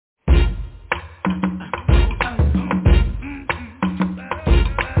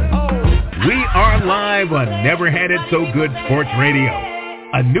live on Never Had It So Good Sports Radio.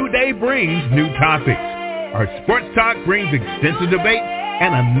 A new day brings new topics. Our sports talk brings extensive debate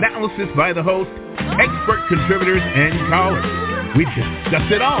and analysis by the host, expert contributors, and callers. We discuss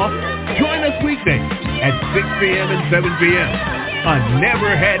it all. Join us weekdays at 6 p.m. and 7 p.m. on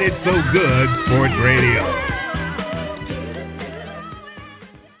Never Had It So Good Sports Radio.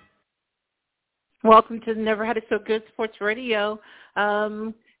 Welcome to Never Had It So Good Sports Radio.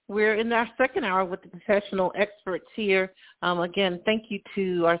 We're in our second hour with the professional experts here. Again, thank you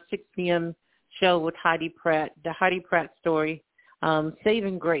to our 6 p.m. show with Heidi Pratt, the Heidi Pratt story,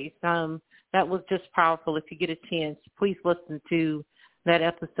 Saving Grace. That was just powerful. If you get a chance, please listen to that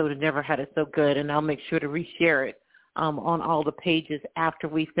episode of Never Had It So Good, and I'll make sure to reshare it on all the pages after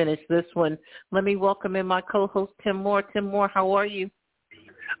we finish this one. Let me welcome in my co-host, Tim Moore. Tim Moore, how are you?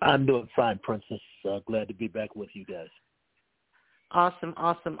 I'm doing fine, Princess. Glad to be back with you guys. Awesome.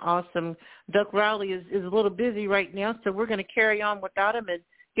 Duck Rowley is a little busy right now, so we're going to carry on without him and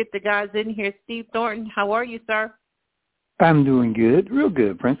get the guys in here. Steve Thornton, how are you, sir? I'm doing good, real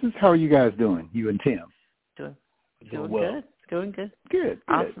good, Princess. How are you guys doing, you and Tim? Doing well. Good. Doing good. Good.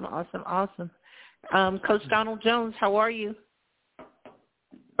 Awesome. Coach Donald Jones, how are you?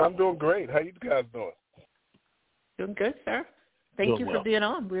 I'm doing great. How you guys doing? Doing good, sir. Thank you for being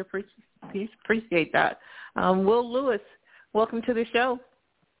on. We appreciate that. Will Lewis, welcome to the show.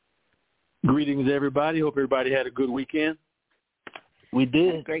 Greetings, everybody. Hope everybody had a good weekend. We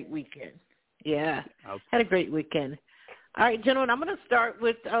did. Had a great weekend. Yeah, had a great weekend. All right, gentlemen, I'm going to start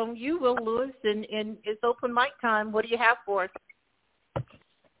with you, Will Lewis, and it's open mic time. What do you have for us?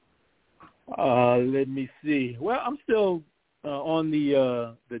 Let me see. Well, I'm still on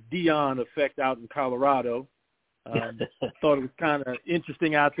the Deion effect out in Colorado. Thought it was kind of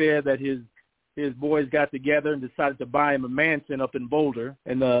interesting out there that his boys got together and decided to buy him a mansion up in Boulder.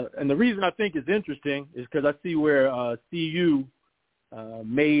 And the reason I think it's interesting is because I see where CU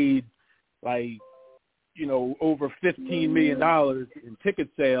made over $15 million in ticket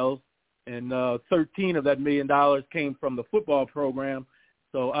sales, and 13 of that $1 million came from the football program.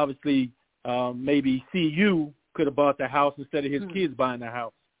 So obviously maybe CU could have bought the house instead of his kids buying the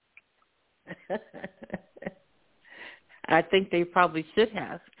house. I think they probably should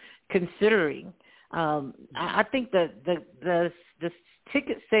have, considering. I think the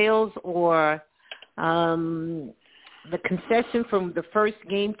ticket sales or the concession from the first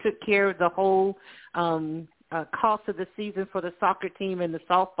game took care of the whole cost of the season for the soccer team and the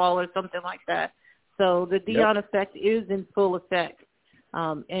softball or something like that. So the Deion effect is in full effect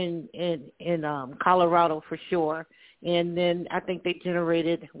in Colorado for sure. And then I think they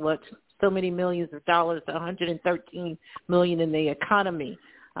generated so many millions of dollars, $113 million in the economy.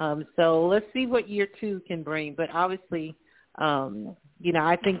 So let's see what year two can bring. But obviously,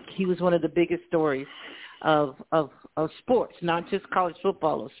 I think he was one of the biggest stories of sports, not just college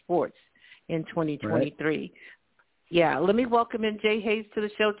football, of sports in 2023. Right. Yeah, let me welcome in Jay Hayes to the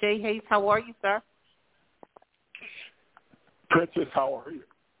show. Jay Hayes, how are you, sir? Princess, how are you?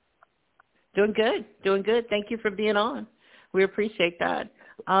 Doing good. Thank you for being on. We appreciate that.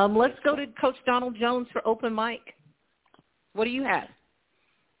 Let's go to Coach Donald Jones for open mic. What do you have?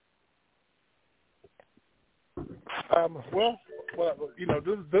 Well,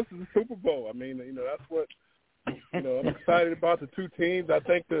 this is the Super Bowl. I mean, that's what, I'm excited about the two teams. I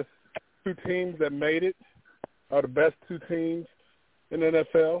think the two teams that made it are the best two teams in the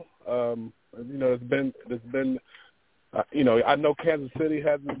NFL. It's been, I know Kansas City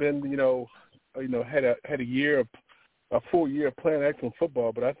hasn't been, had a full year of playing excellent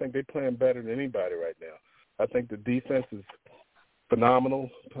football, but I think they're playing better than anybody right now. I think the defense is phenomenal,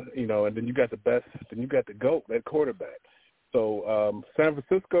 and then you got the GOAT, that quarterback. So San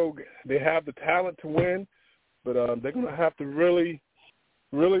Francisco, they have the talent to win, but they're going to have to really,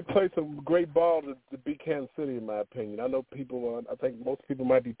 really play some great ball to beat Kansas City, in my opinion. I know I think most people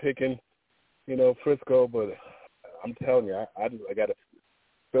might be picking, Frisco, but I'm telling you, I got a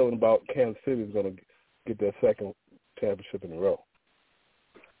feeling about Kansas City is going to get their second championship in a row.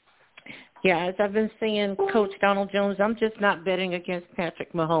 Yeah, as I've been saying, Coach Donald Jones, I'm just not betting against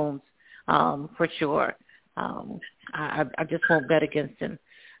Patrick Mahomes for sure. I just won't bet against him.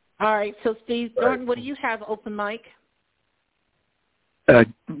 All right, so Steve Thornton, what do you have open mic?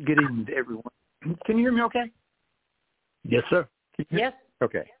 Good evening to everyone. Can you hear me okay? Yes, sir. Yes.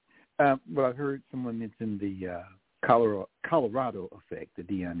 Okay. Well, I heard someone mention the Colorado effect that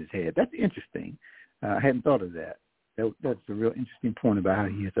Deion has had. That's interesting. I hadn't thought of that. That's a real interesting point about how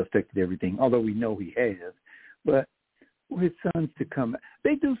he has affected everything, although we know he has. But for his sons to come,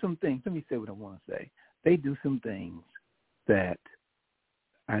 they do some things. Let me say what I want to say. They do some things that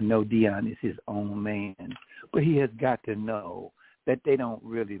I know Deion is his own man, but he has got to know that they don't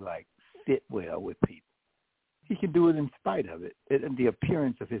really fit well with people. He can do it in spite of it. And the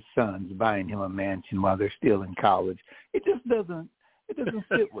appearance of his sons buying him a mansion while they're still in college, it just doesn't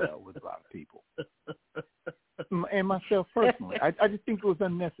sit well with a lot of people. And myself personally, I just think it was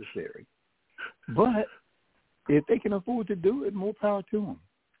unnecessary. But if they can afford to do it, more power to them.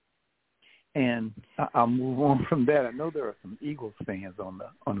 And I'll move on from that. I know there are some Eagles fans on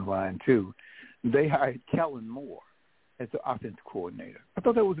the line too. They hired Kellen Moore as the offensive coordinator. I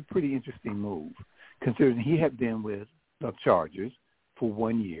thought that was a pretty interesting move, considering he had been with the Chargers for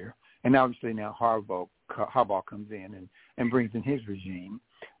 1 year, and obviously now Harbaugh comes in and brings in his regime,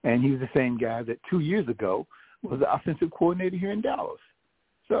 and he was the same guy that 2 years ago was the offensive coordinator here in Dallas.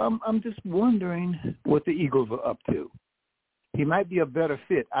 So I'm just wondering what the Eagles are up to. He might be a better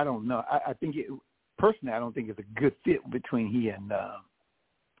fit. I don't know. I think personally, I don't think it's a good fit between he and the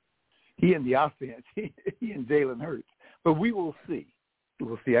offense, he and Jalen Hurts. But we will see.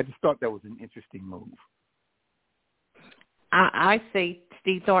 We'll see. I just thought that was an interesting move. I say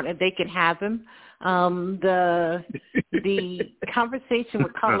Steve Thornton, they can have him. The conversation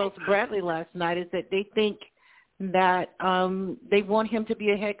with Carlos Bradley last night is that they think that they want him to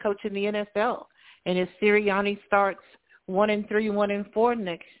be a head coach in the NFL. And if Sirianni starts 1-3, 1-4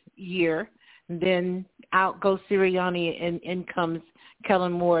 next year, then out goes Sirianni and in comes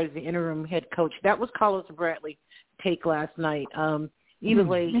Kellen Moore as the interim head coach. That was Carlos Bradley take last night. Either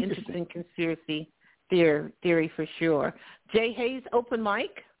way, interesting conspiracy theory for sure. Jay Hayes, open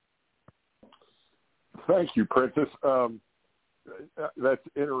mic. Thank you, Princess. That's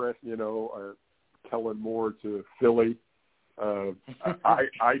interesting, Kellen Moore to Philly. I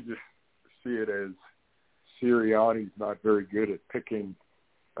just see it as Sirianni's not very good at picking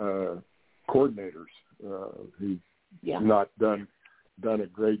coordinators. He's not done a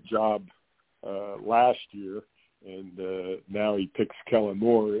great job last year, and now he picks Kellen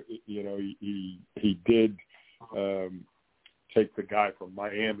Moore. He did take the guy from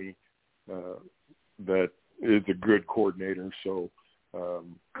Miami that is a good coordinator. So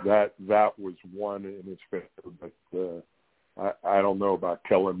that was one in his favor, but I don't know about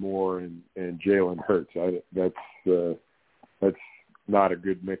Kellen Moore and Jalen Hurts. That's not a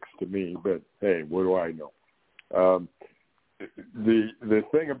good mix to me. But hey, what do I know? The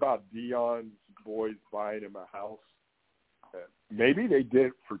thing about Deion's boys buying him a house, maybe they did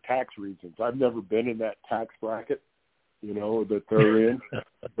it for tax reasons. I've never been in that tax bracket, that they're in,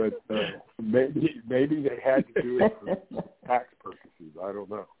 but maybe they had to do it for tax purposes. I don't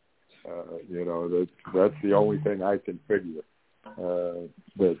know. That's the only thing I can figure.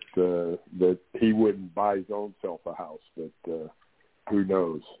 That he wouldn't buy his own self a house, but who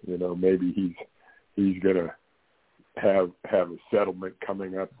knows? Maybe he's gonna have a settlement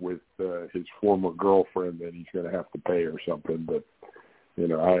coming up with his former girlfriend that he's gonna have to pay or something. But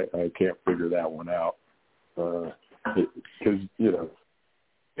I can't figure that one out because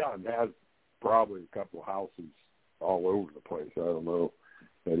John has probably a couple houses all over the place. I don't know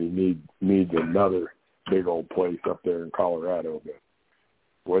that he needs another big old place up there in Colorado. But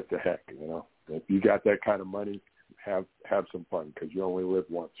what the heck, If you got that kind of money, have some fun because you only live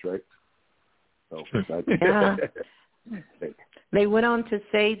once, right? So yeah. They went on to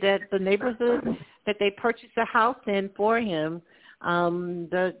say that the neighborhood that they purchased a house in for him,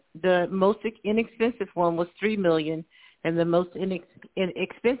 the most inexpensive one was $3 million, and the most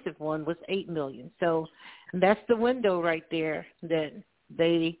inexpensive one was $8 million. So that's the window right there that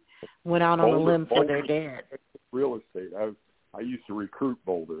they went out on a limb for their dad. Real estate. I used to recruit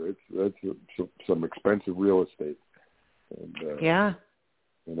Boulder. That's some expensive real estate. And,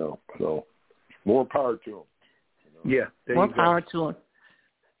 so more power to them. Yeah. More power to them.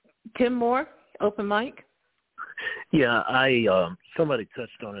 Tim Moore, open mic. Yeah, somebody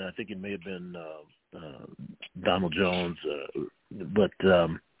touched on it. I think it may have been Donald Jones. But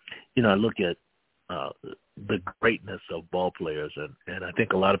I look at the greatness of ball players, and I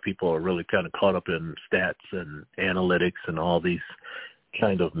think a lot of people are really kind of caught up in stats and analytics and all these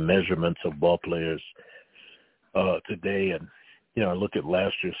kind of measurements of ball players today. And, I look at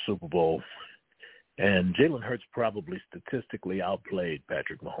last year's Super Bowl, and Jalen Hurts probably statistically outplayed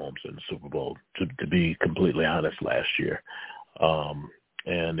Patrick Mahomes in the Super Bowl, to be completely honest, last year.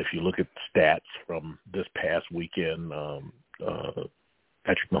 And if you look at stats from this past weekend,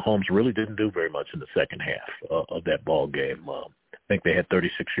 Patrick Mahomes really didn't do very much in the second half of that ball game. I think they had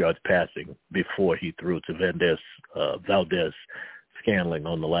 36 yards passing before he threw to Valdez Scantling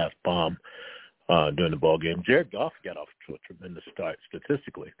on the last bomb during the ball game. Jared Goff got off to a tremendous start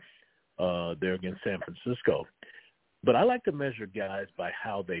statistically there against San Francisco. But I like to measure guys by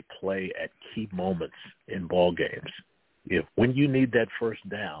how they play at key moments in ball games. If when you need that first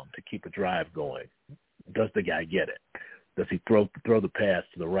down to keep a drive going, does the guy get it? Does he throw the pass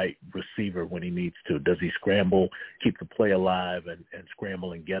to the right receiver when he needs to? Does he scramble, keep the play alive, and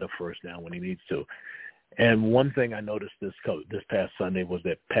scramble and get a first down when he needs to? And one thing I noticed this past Sunday was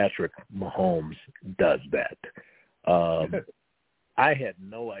that Patrick Mahomes does that. I had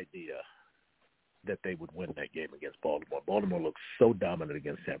no idea that they would win that game against Baltimore. Baltimore looked so dominant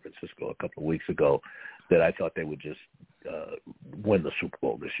against San Francisco a couple of weeks ago that I thought they would just win the Super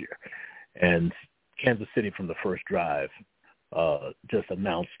Bowl this year. And Kansas City from the first drive just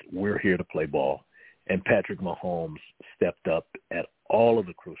announced, we're here to play ball. And Patrick Mahomes stepped up at all of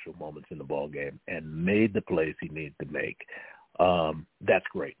the crucial moments in the ball game and made the plays he needed to make. That's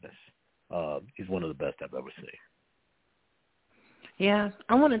greatness. He's one of the best I've ever seen. Yeah,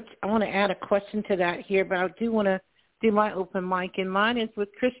 I want to add a question to that here, but I do want to do my open mic, and mine is with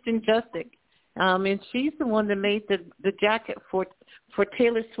Kristen Jussick. And she's the one that made the jacket for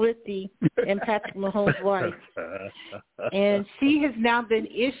Taylor Swiftie and Patrick Mahomes' wife. And she has now been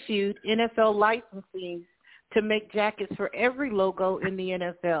issued NFL licensing to make jackets for every logo in the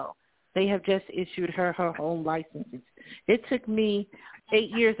NFL. They have just issued her own licenses. It took me 8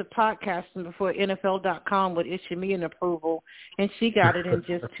 years of podcasting before NFL.com would issue me an approval, and she got it in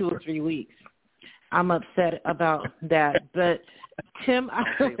just 2 or 3 weeks. I'm upset about that. But, Tim, I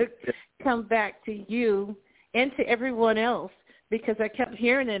want to come back to you and to everyone else because I kept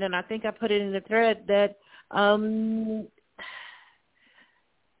hearing it, and I think I put it in the thread that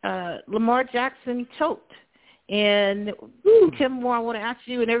Lamar Jackson choked. And, Tim Moore, I want to ask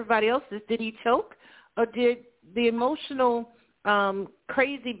you and everybody else is, did he choke, or did the emotional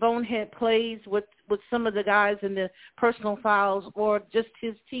crazy bonehead plays with some of the guys in the personal fouls or just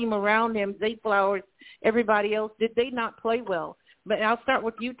his team around him, Zay Flowers, everybody else, did they not play well? But I'll start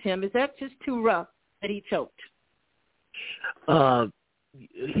with you, Tim. Is that just too rough that he choked?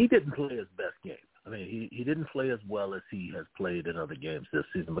 He didn't play his best game. I mean, he didn't play as well as he has played in other games this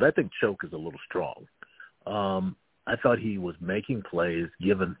season, but I think choke is a little strong. I thought he was making plays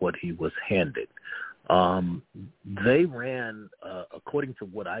given what he was handed. They ran, according to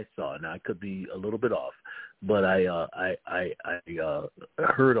what I saw, and I could be a little bit off, but I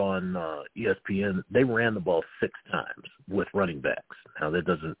heard on ESPN they ran the ball 6 times with running backs. Now that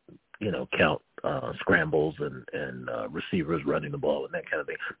doesn't, count scrambles and receivers running the ball and that kind of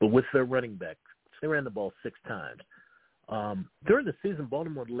thing. But with their running backs, they ran the ball 6 times. During the season,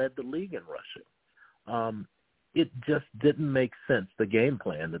 Baltimore led the league in rushing. It just didn't make sense, the game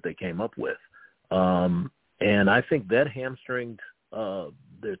plan that they came up with. And I think that hamstringed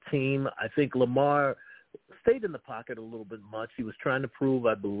their team. I think Lamar stayed in the pocket a little bit much. He was trying to prove,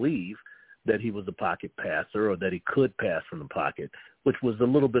 I believe, that he was a pocket passer or that he could pass from the pocket, which was a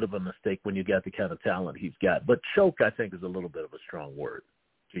little bit of a mistake when you got the kind of talent he's got. But choke, I think, is a little bit of a strong word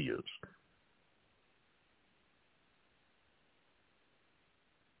to use.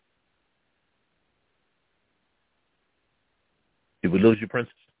 Did we lose you,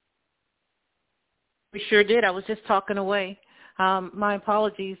 Princess? We sure did. I was just talking away. My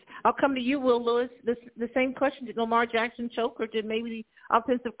apologies. I'll come to you, Will Lewis. The same question. Did Lamar Jackson choke, or did maybe the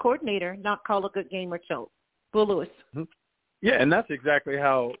offensive coordinator not call a good game or choke? Will Lewis. Yeah, and that's exactly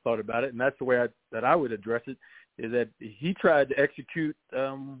how I thought about it, and that's the way that I would address it, is that he tried to execute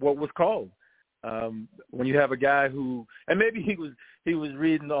what was called. When you have a guy who, and maybe he was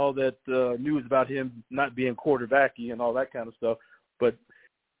reading all that news about him not being quarterbacky and all that kind of stuff, but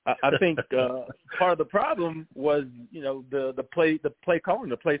I think part of the problem was, the play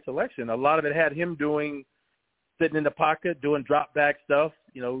calling, the play selection. A lot of it had him sitting in the pocket, doing drop back stuff,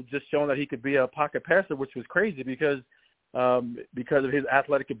 just showing that he could be a pocket passer, which was crazy because of his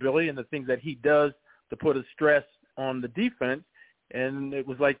athletic ability and the things that he does to put a stress on the defense. And it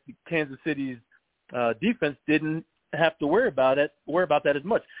was like Kansas City's defense didn't have to worry about that as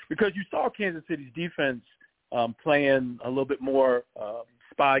much, because you saw Kansas City's defense playing a little bit more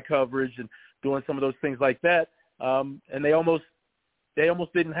spy coverage and doing some of those things like that, and they almost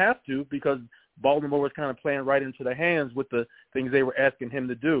didn't have to, because Baltimore was kind of playing right into their hands with the things they were asking him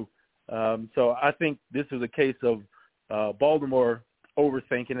to do. So I think this is a case of Baltimore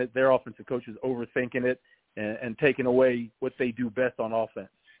overthinking it, their offensive coaches overthinking it, and taking away what they do best on offense.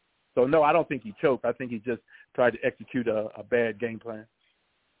 So, no, I don't think he choked. I think he just tried to execute a bad game plan.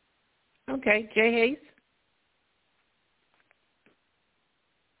 Okay. Jay Hayes?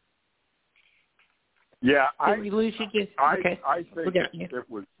 Yeah, I think it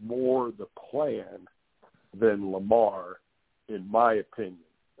was more the plan than Lamar, in my opinion.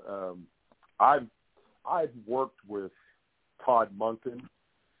 I've worked with Todd Monken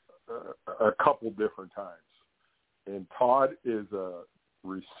a couple different times, and Todd is a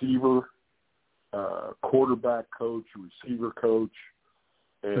receiver, quarterback coach, receiver coach,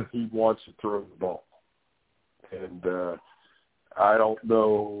 and he wants to throw the ball. And I don't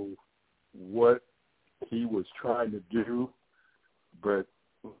know what he was trying to do, but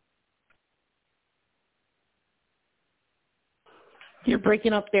you're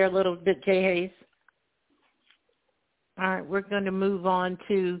breaking up there a little bit, Jay Hayes. All right, we're going to move on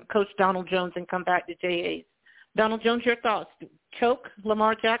to Coach Donald Jones and come back to Jay Hayes. Donald Jones, your thoughts? Choke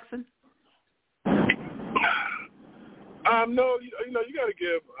Lamar Jackson? No, you got to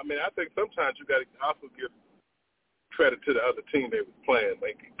give. I mean, I think sometimes you got to also give credit to the other team they was playing.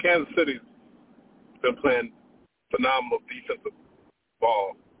 Like Kansas City's been playing phenomenal defensive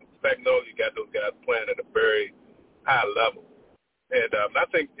ball. Spagnuolo got those guys playing at a very high level, and I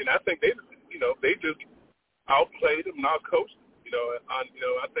think they, they just outplayed them and outcoached them.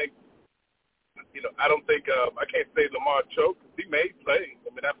 I think, I don't think I can't say Lamar choked. He made plays. I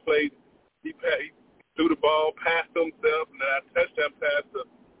mean, that play he threw the ball past himself, and then that touchdown pass to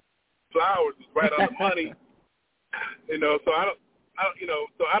Flowers was right on the money. So I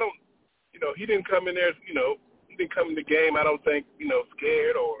don't, he didn't come in there, he didn't come in the game, I don't think,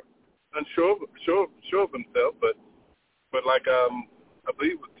 scared or unsure of himself, but like I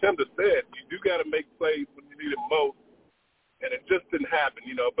believe what Tim just said, you do got to make plays when you need it most, and it just didn't happen,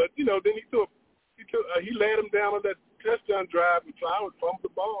 but then he laid him down on that touchdown drive, and Flowers fumbled the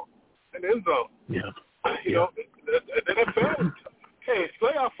ball in the end zone. Yeah. That's bad. Hey,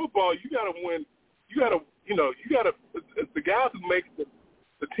 playoff football, you got to win. You got to, it's the guys who make the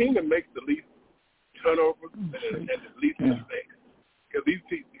team that makes the least turnovers and the least mistakes. Because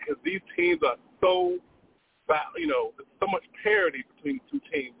these teams are so, there's so much parity between the two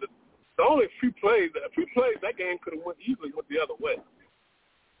teams. The only few plays, that game could have easily went the other way.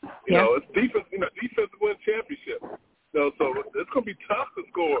 It's defense. Defense wins championship. So it's going to be tough to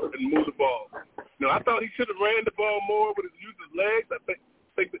score and move the ball. I thought he should have ran the ball more with his legs. I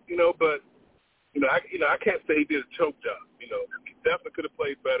think that, but I can't say he did a choke job. He definitely could have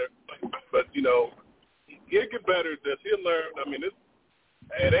played better. But he'll get better at this. He'll learn. I mean,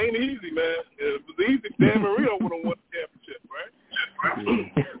 it ain't easy, man. If it was easy, Dan Marino would have won the championship, right?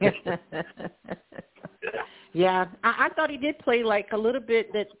 Yeah, I thought he did play like a little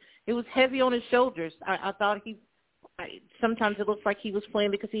bit that it was heavy on his shoulders. I thought sometimes it looks like he was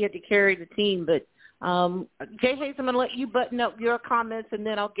playing because he had to carry the team. But Jay Hayes, I'm going to let you button up your comments, and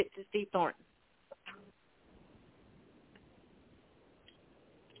then I'll get to Steve Thornton.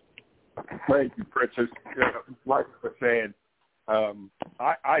 Thank you, Princess. Like I was saying,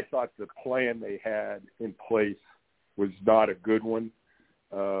 I thought the plan they had in place was not a good one.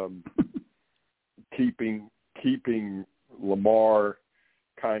 Keeping Lamar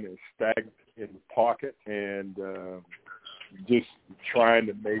kind of stagnant in the pocket and just trying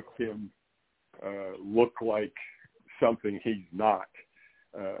to make him look like something he's not.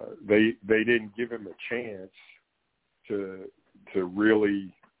 They didn't give him a chance to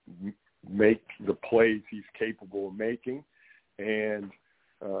really make the plays he's capable of making, and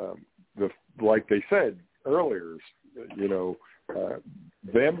like they said earlier,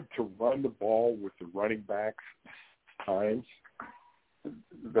 them to run the ball with the running backs times,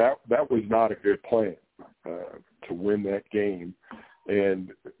 that was not a good plan to win that game,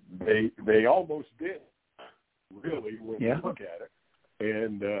 and they almost did, really, when you look at it,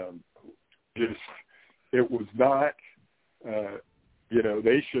 and it was not.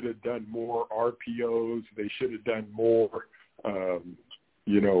 They should have done more RPOs. They should have done more,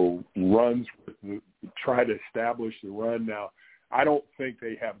 runs try to establish the run. Now, I don't think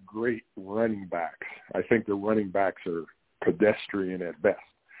they have great running backs. I think the running backs are pedestrian at best.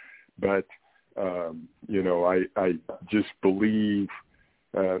 But, I just believe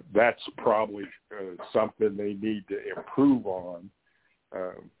that's probably something they need to improve on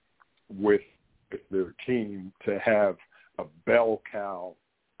with their team, to have a bell cow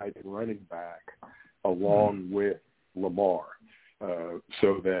type running back along with Lamar,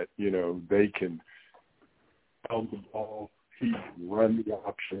 so that, they can hold the ball, he can run the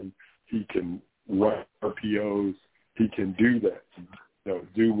option, he can run RPOs, he can do that,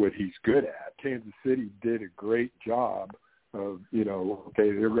 do what he's good at. Kansas City did a great job of,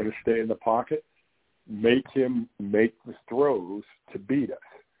 okay, they're going to stay in the pocket, make him make the throws to beat us.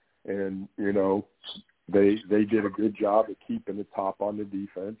 And, they did a good job of keeping the top on the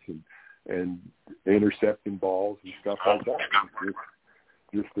defense and intercepting balls and stuff like that. It's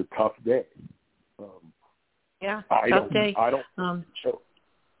just a tough day. Tough day. I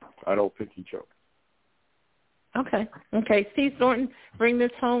don't think he choked. Okay. Steve Thornton, bring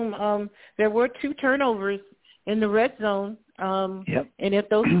this home. There were 2 turnovers in the red zone, Yep. And if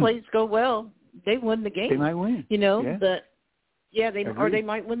those plays go well, they win the game. They might win. But they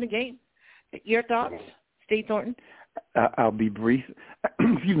might win the game. Your thoughts, Steve Thornton? I'll be brief.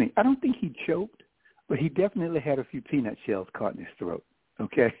 Excuse me. I don't think he choked, but he definitely had a few peanut shells caught in his throat.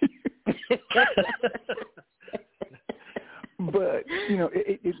 Okay. But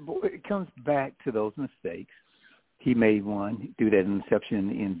it comes back to those mistakes. He made one, threw that interception in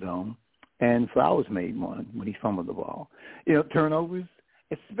the end zone, and Flowers made one when he fumbled the ball. Turnovers,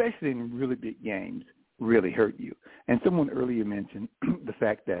 especially in really big games, really hurt you. And someone earlier mentioned the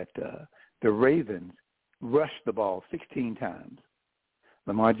fact that the Ravens rushed the ball 16 times.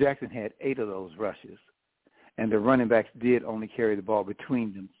 Lamar Jackson had 8 of those rushes, and the running backs did only carry the ball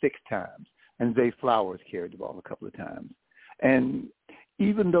between them 6 times, and Zay Flowers carried the ball a couple of times. And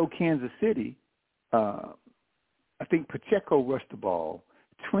even though Kansas City, I think Pacheco rushed the ball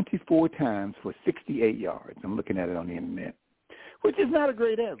 24 times for 68 yards. I'm looking at it on the internet, which is not a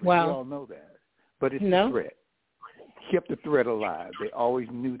great average. Wow. We all know that. But it's a threat. Kept the threat alive. They always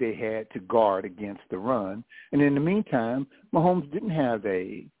knew they had to guard against the run. And in the meantime, Mahomes didn't have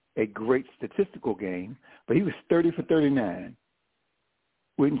a great statistical game, but he was 30 for 39,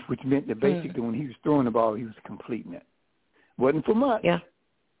 which meant that basically when he was throwing the ball, he was completing it. Wasn't for much,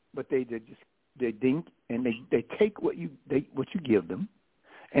 but they dink and they take what you give them,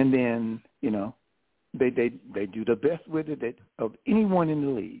 and then they do the best with it of anyone in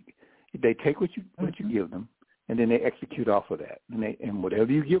the league. They take what you give them, and then they execute off of that. And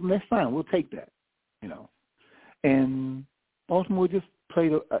whatever you give them, that's fine. We'll take that, And Baltimore just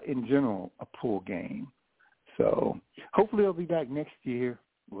played in general a poor game. So hopefully they'll be back next year.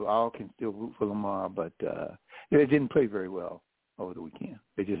 We all can still root for Lamar, but they didn't play very well over the weekend.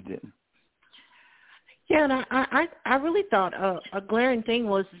 They just didn't. Yeah, and I really thought a glaring thing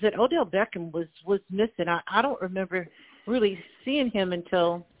was that Odell Beckham was missing. I don't remember really seeing him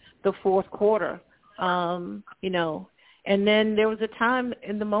until the fourth quarter, And then there was a time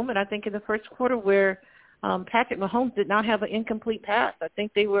in the moment, I think in the first quarter, where Patrick Mahomes did not have an incomplete pass. I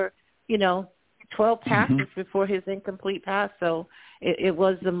think they were, 12 passes before his incomplete pass. So it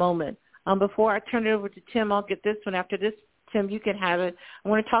was the moment. Before I turn it over to Tim, I'll get this one. After this, Tim, you can have it. I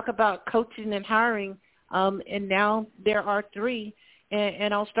want to talk about coaching and hiring. And now there are 3.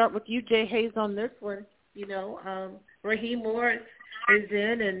 And I'll start with you, Jay Hayes, on this one. Raheem Morris is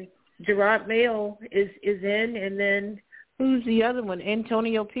in and Gerard Mayo is in. And then who's the other one?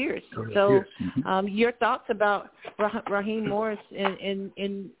 Antonio Pierce. So your thoughts about Raheem Morris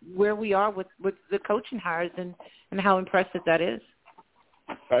and where we are with the coaching hires and how impressive that is?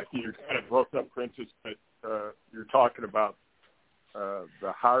 You kind of broke up, Princess, but you're talking about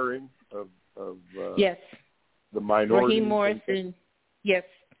the hiring of yes, the minority. Raheem Morris, yes,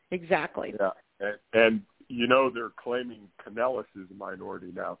 exactly. Yeah, and they're claiming Canellis is a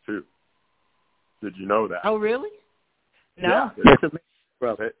minority now too. Did you know that? Oh, really? No. Yeah,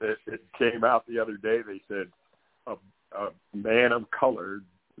 it came out the other day. They said a man of color,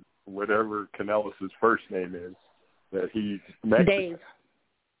 whatever Canellis' first name is, that he's Mexican. Dave.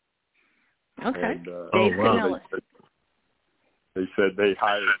 Okay. And, Dave Canellis. They said they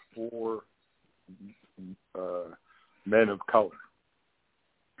hired 4 men of color.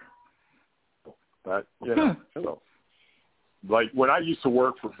 But so, like when I used to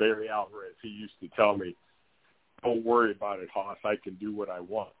work for Barry Alvarez, he used to tell me, "Don't worry about it, Hoss. I can do what I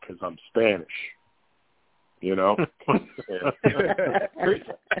want because I'm Spanish." Pretty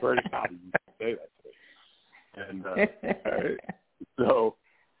how you say that to me. And so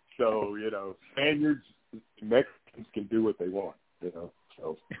Spaniards, Mexicans can do what they want.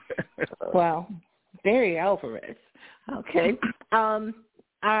 So. Wow, Barry Alvarez. Okay. All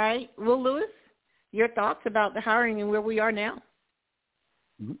right. Well, Lewis, your thoughts about the hiring and where we are now?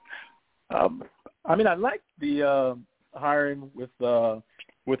 I like the hiring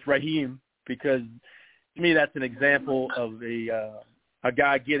with Raheem because to me that's an example of a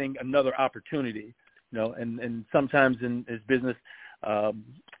guy getting another opportunity. And sometimes in his business,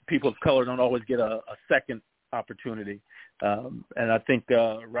 people of color don't always get a second opportunity. And I think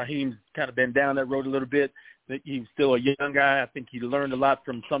Raheem's kind of been down that road a little bit. He's still a young guy. I think he learned a lot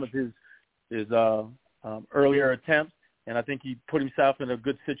from some of his earlier attempts, and I think he put himself in a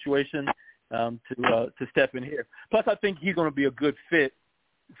good situation to step in here. Plus, I think he's going to be a good fit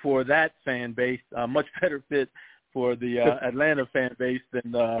for that fan base, a much better fit for the Atlanta fan base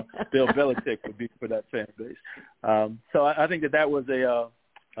than Bill Belichick would be for that fan base. So I think that was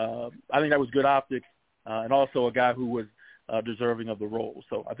I think that was good optics, and also a guy who was deserving of the role.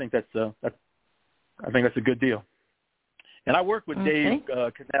 So I think that's I think that's a good deal. And I worked with Dave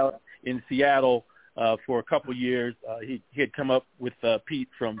Canales in Seattle for a couple years. He had come up with Pete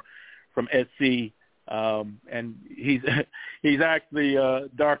from SC, and he's actually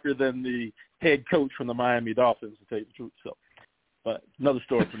darker than the head coach from the Miami Dolphins, to tell you the truth. So, but another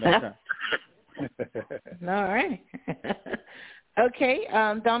story from that time. All right. Okay,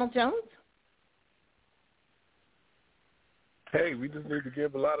 Donald Jones. Hey, we just need to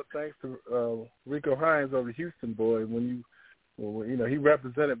give a lot of thanks to Rico Hines of the Houston boy. When he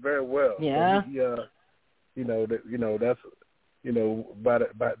represented very well. Yeah. So that's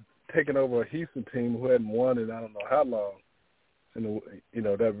by taking over a Houston team who hadn't won in I don't know how long, and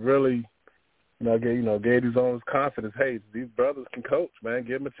that really gave his own confidence. Hey, these brothers can coach, man.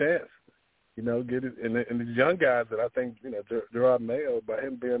 Give them a chance. Get it, and these young guys that I think Gerard Mayo, by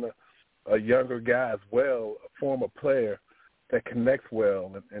him being a younger guy as well, a former player that connects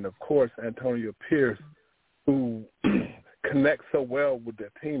well, and of course Antonio Pierce, who connects so well with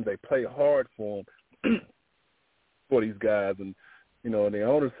their team. They play hard for them, for these guys, and and the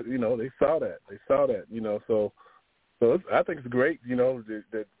owners, they saw that. So I think it's great,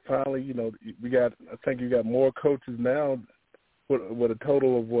 that finally, I think you got more coaches now with a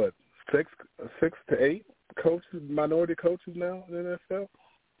total of what, six to eight coaches, minority coaches now in the NFL.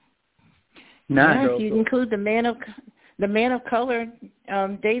 Nine. If you include the man of color,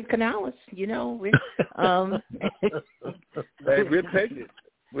 Dave Canales. Hey, we'll take it.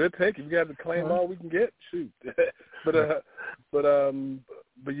 We got to claim all we can get. Shoot, but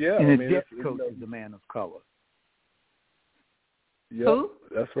yeah. And the Jets coach is the man of color. Yeah, who?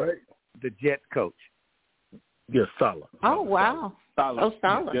 That's right. The Jets coach. Yes, Saleh. Oh wow. Saleh. Oh,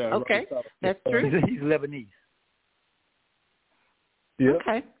 Saleh. Yeah, okay, Saleh. That's true. He's Lebanese. Yeah.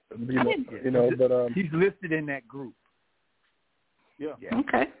 Okay. But he's listed in that group. Yeah.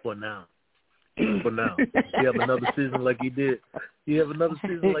 Okay. For now. You have another season like he did.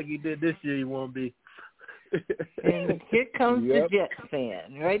 This year, you won't be. And here comes the Jets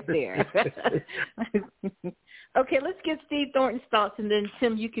fan right there. Okay, let's get Steve Thornton's thoughts, and then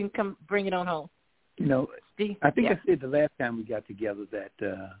Tim, you can come bring it on home. Steve, I think I said the last time we got together that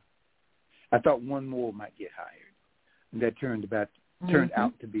I thought one more might get hired, and that turned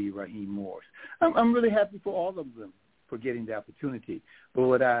out to be Raheem Morris. I'm really happy for all of them for getting the opportunity. But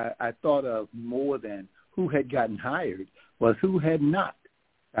what I thought of more than who had gotten hired was who had not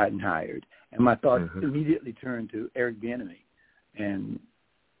gotten hired. And my thoughts immediately turned to Eric Bieniemy and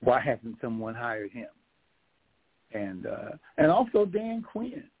why hasn't someone hired him? And also Dan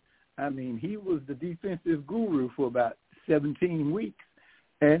Quinn. I mean, he was the defensive guru for about 17 weeks,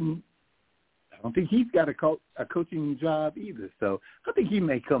 and I don't think he's got a coaching job either. So I think he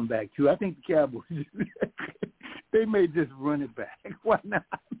may come back too. I think the Cowboys they may just run it back. Why not?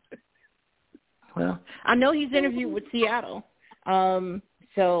 Well, I know he's interviewed with Seattle,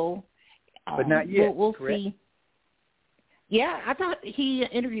 so but not yet. We'll see. Yeah, I thought he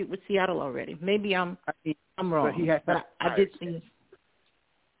interviewed with Seattle already. Maybe I'm wrong. But he has but I did see.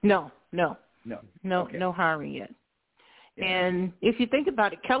 No Okay. No hiring yet. Yeah. And if you think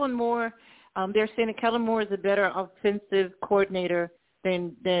about it, Kellen Moore, they're saying that Kellen Moore is a better offensive coordinator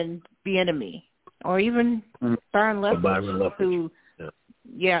than Bieniemy, or even Byron Leftwich, who,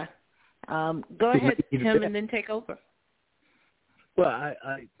 go ahead, Tim, and then take over. Well,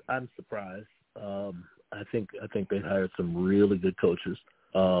 I'm surprised. I think they hired some really good coaches.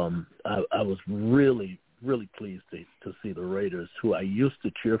 I was really pleased to see the Raiders, who I used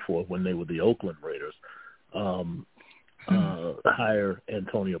to cheer for when they were the Oakland Raiders, hire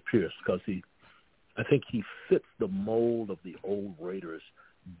Antonio Pierce, because I think he fits the mold of the old Raiders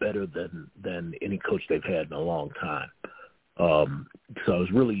better than any coach they've had in a long time. So I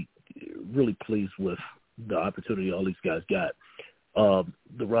was really pleased with the opportunity all these guys got.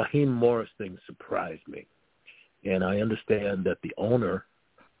 The Raheem Morris thing surprised me, and I understand that the owner,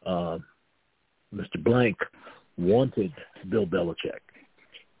 Mr. Blank, wanted Bill Belichick,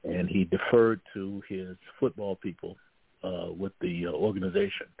 and he deferred to his football people with the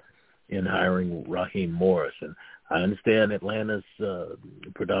organization in hiring Raheem Morris. And I understand Atlanta's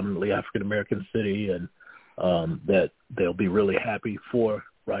predominantly African-American city, and that they'll be really happy for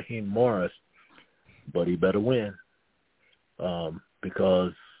Raheem Morris, but he better win.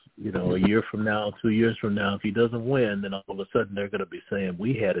 Because, a year from now, 2 years from now, if he doesn't win, then all of a sudden they're going to be saying,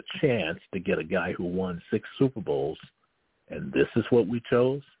 we had a chance to get a guy who won 6 Super Bowls, and this is what we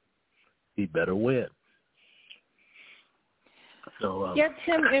chose. He better win. So,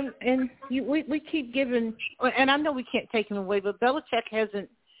 Tim, and we keep giving, and I know we can't take him away, but Belichick hasn't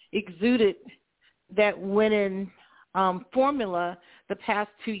exuded that winning formula the past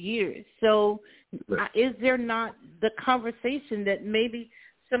 2 years. So is there not the conversation that maybe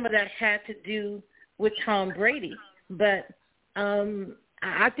some of that had to do with Tom Brady? But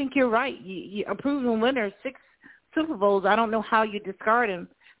I think you're right. A proven winner, 6 Super Bowls. I don't know how you discard him,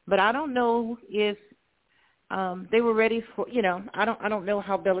 but I don't know if they were ready for, I don't know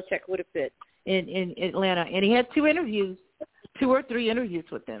how Belichick would have fit in Atlanta. And he had 2 or 3 interviews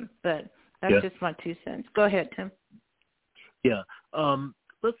with them, but that's just my 2 cents. Go ahead, Tim. Yeah.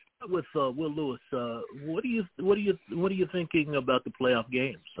 Let's start with Will Lewis. What are you thinking about the playoff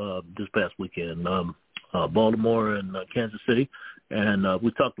games this past weekend? Baltimore and Kansas City, and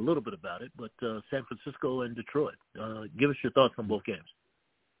we talked a little bit about it, but San Francisco and Detroit. Give us your thoughts on both games.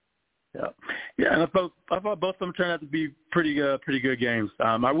 Yeah, and I thought both of them turned out to be pretty good games.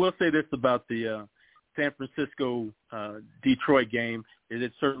 I will say this about the San Francisco Detroit game: is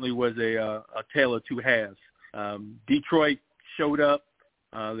it certainly was a tale of 2 halves. Detroit showed up;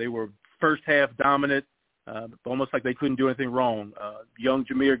 they were first half dominant, almost like they couldn't do anything wrong. Young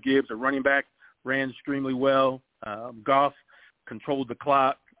Jahmyr Gibbs, a running back, ran extremely well. Goff controlled the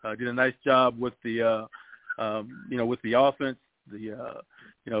clock, did a nice job with the with the offense.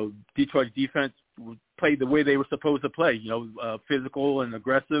 Detroit's defense played the way they were supposed to play, physical and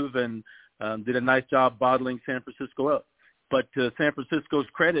aggressive, and did a nice job bottling San Francisco up. But to San Francisco's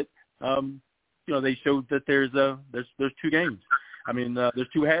credit, they showed that there's 2 games. I mean, there's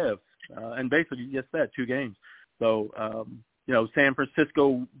 2 halves, and basically just that, 2 games. So, San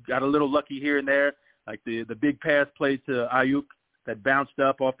Francisco got a little lucky here and there, like the big pass play to Ayuk that bounced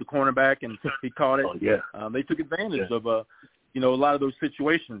up off the cornerback and he caught it. They took advantage of a lot of those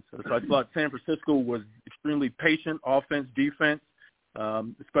situations. So I thought San Francisco was extremely patient, offense, defense,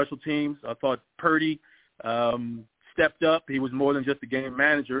 special teams. I thought Purdy stepped up. He was more than just a game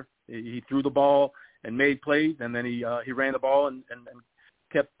manager. He threw the ball and made plays, and then he ran the ball and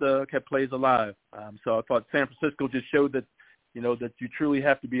kept plays alive. So I thought San Francisco just showed that that you truly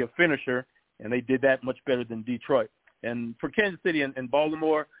have to be a finisher, and they did that much better than Detroit. And for Kansas City and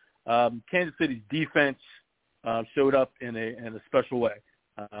Baltimore, Kansas City's defense showed up in a special way.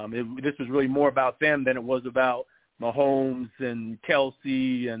 This was really more about them than it was about Mahomes and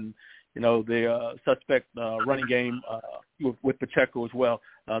Kelsey and the suspect running game with Pacheco as well.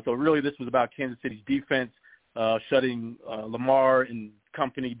 So really, this was about Kansas City's defense shutting Lamar and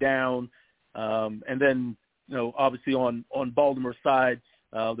company down, and then obviously on Baltimore's side,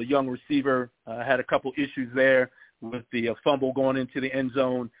 the young receiver had a couple issues there with the fumble going into the end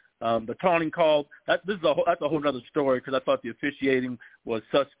zone. The taunting call, that's a whole other story, because I thought the officiating was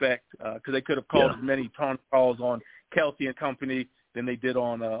suspect, because they could have called as many taunting calls on Kelsey and company than they did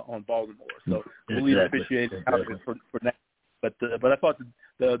on Baltimore. So we'll leave officiating out for now. But I thought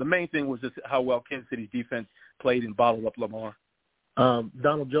the main thing was just how well Kansas City's defense played and bottled up Lamar.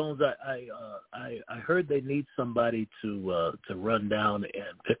 Donald Jones, I heard they need somebody to run down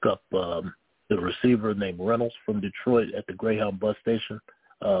and pick up the receiver named Reynolds from Detroit at the Greyhound bus station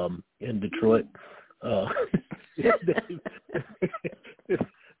in Detroit. I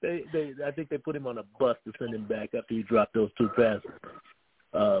think they put him on a bus to send him back after he dropped those 2 passes.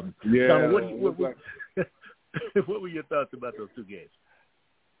 Donald, what were your thoughts about those 2 games?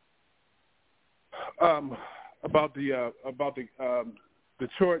 About the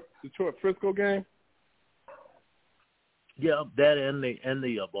Detroit Frisco game. Yeah, that and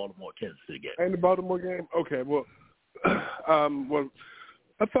the Baltimore Kansas City game. And the Baltimore game. Okay, well,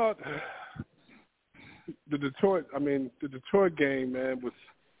 I thought the Detroit game, man, was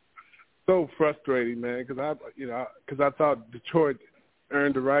so frustrating, man, because I thought Detroit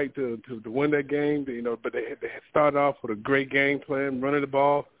earned the right to win that game, but they had started off with a great game plan, running the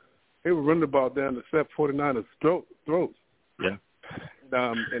ball. They were running the ball down the 49ers' throats. Yeah.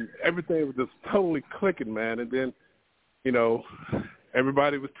 And everything was just totally clicking, man. And then,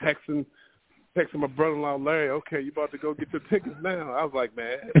 everybody was texting my brother-in-law, Larry, okay, you about to go get your tickets now. I was like,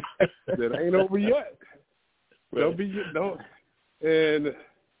 man, that ain't over yet. Don't be, And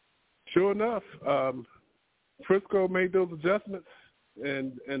sure enough, Frisco made those adjustments,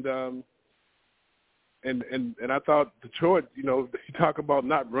 and I thought Detroit, you talk about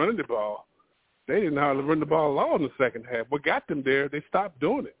not running the ball. They didn't know how to run the ball at all in the second half. What got them there, they stopped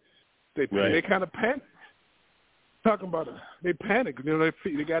doing it. They kind of panicked. Talking about it, they panicked.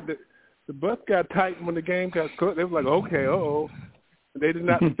 They got the bus got tight when the game got close. They was like, okay, They did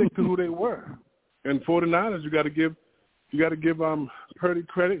not stick to who they were. And 49ers, you got to give Purdy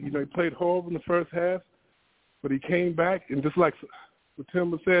credit. He played horrible in the first half, but he came back, and just like what Tim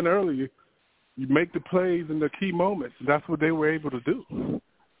was saying earlier, you make the plays in the key moments. And that's what they were able to do.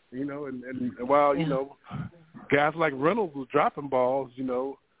 And while guys like Reynolds was dropping balls.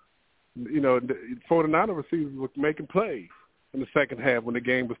 The 49er receivers were making plays in the second half when the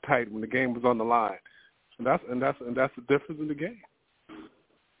game was tight, when the game was on the line, and that's the difference in the game.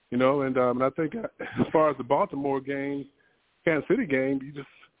 And I think as far as the Baltimore game, Kansas City game,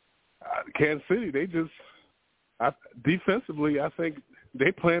 Kansas City, defensively, I think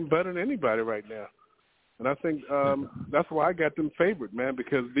they playing better than anybody right now. And I think that's why I got them favored, man,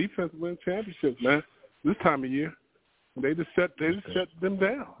 because defense wins championships, man, this time of year. They just shut them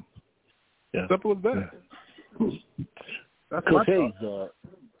down. Yeah. Simple as that. That's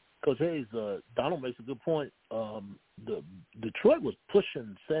Coach Hayes, Donald makes a good point. Detroit was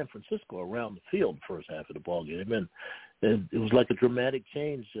pushing San Francisco around the field the first half of the ball game, and it was like a dramatic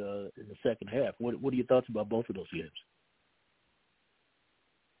change in the second half. What are your thoughts about both of those games?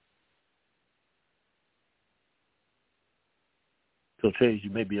 Coach Hayes, you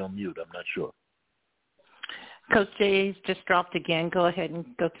may be on mute. I'm not sure. Coach Hayes just dropped again. Go ahead and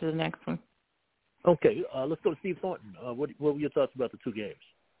go to the next one. Okay, let's go to Steve Thornton. What were your thoughts about the two games?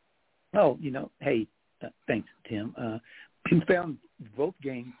 Oh, thanks, Tim. I found both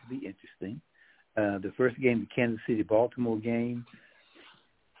games to be interesting. The first game, the Kansas City-Baltimore game,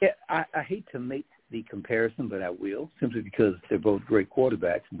 I hate to make the comparison, but I will, simply because they're both great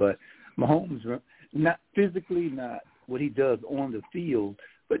quarterbacks. But Mahomes, not physically, not what he does on the field,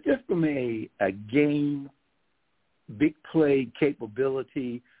 but just from a game, big play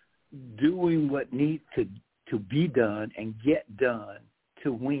capability, doing what needs to be done and get done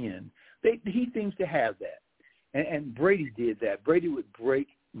to win. He seems to have that. And Brady did that. Brady would break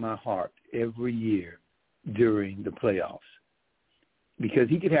my heart every year during the playoffs because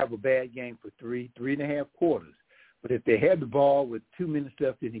he could have a bad game for 3.5 quarters. But if they had the ball with 2 minutes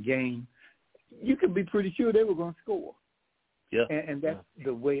left in the game, you could be pretty sure they were going to score. Yeah. And that's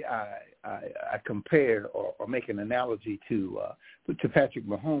the way I compare or make an analogy to Patrick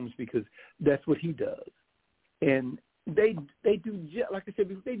Mahomes because that's what he does. And they do, like I said,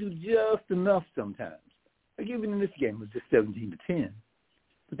 they do just enough sometimes. Like even in this game, it was just 17-10.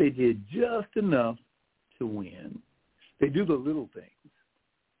 But they did just enough to win. They do the little things.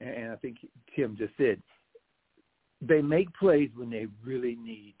 And I think Tim just said, they make plays when they really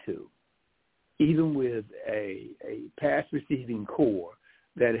need to. Even with a pass receiving core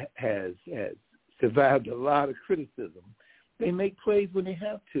that has survived a lot of criticism, they make plays when they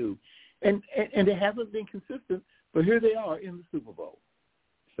have to. And they haven't been consistent, but here they are in the Super Bowl.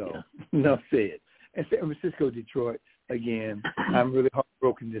 So, enough said. And San Francisco, Detroit, again, I'm really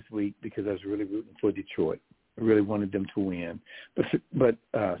heartbroken this week because I was really rooting for Detroit. I really wanted them to win. But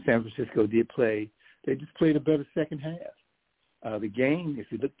San Francisco did play. They just played a better second half. The game,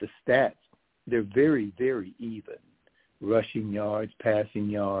 if you look at the stats, they're very, very even. Rushing yards, passing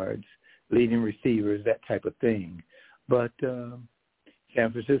yards, leading receivers, that type of thing. But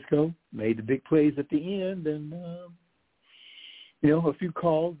San Francisco made the big plays at the end and, a few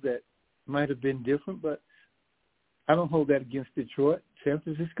calls that might have been different, but I don't hold that against Detroit. San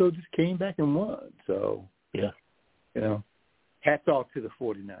Francisco just came back and won. So, hats off to the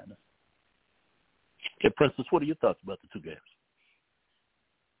 49ers. Okay, Princess, what are your thoughts about the two games?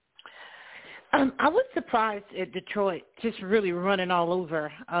 I was surprised at Detroit just really running all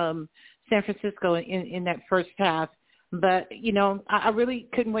over San Francisco in that first half. But, I really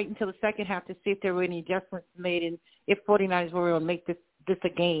couldn't wait until the second half to see if there were any adjustments made and if 49ers were going to make this a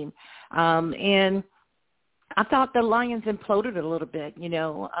game. And I thought the Lions imploded a little bit,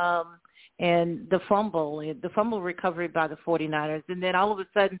 and the fumble recovery by the 49ers. And then all of a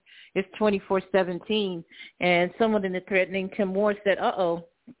sudden it's 24-17, and someone in the thread named Tim Moore said, uh-oh,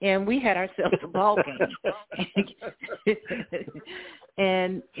 and we had ourselves a ball game.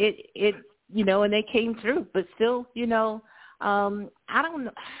 And it and they came through. But still, I don't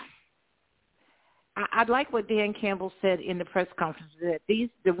know. I like what Dan Campbell said in the press conference, that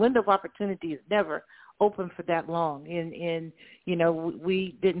the window of opportunity is never open for that long. And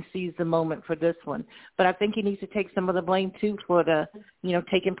we didn't seize the moment for this one. But I think he needs to take some of the blame, too, for the,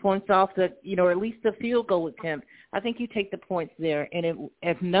 taking points off the, or at least the field goal attempt. I think you take the points there, and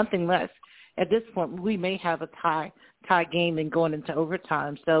if nothing less, at this point, we may have a tie game and going into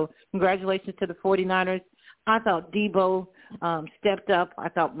overtime. So congratulations to the 49ers. I thought Debo stepped up. I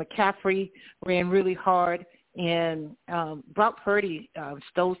thought McCaffrey ran really hard. And Brock Purdy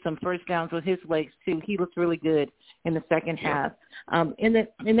stole some first downs with his legs, too. He looked really good in the second half. In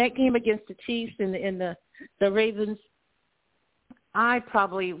that game against the Chiefs and the Ravens, I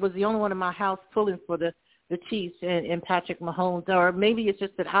probably was the only one in my house pulling for the Chiefs and Patrick Mahomes. Or maybe it's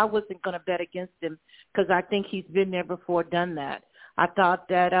just that I wasn't going to bet against him because I think he's been there before, done that. I thought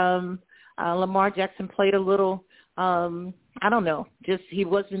that Lamar Jackson played a little, I don't know, just he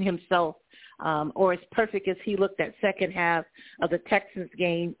wasn't himself, or as perfect as he looked that second half of the Texans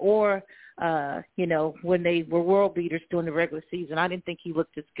game, or, when they were world beaters during the regular season. I didn't think he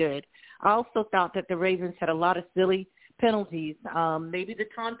looked as good. I also thought that the Ravens had a lot of silly penalties. Maybe the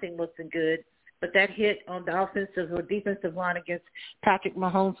taunting wasn't good, but that hit on the offensive or defensive line against Patrick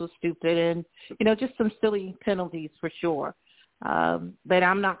Mahomes was stupid, and, just some silly penalties for sure. But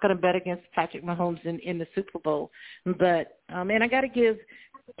I'm not going to bet against Patrick Mahomes in the Super Bowl. But, and I got to give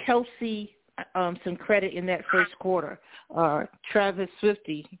Kelsey some credit in that first quarter. Travis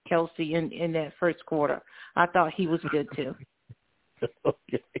Swifty, Kelsey, in that first quarter. I thought he was good too.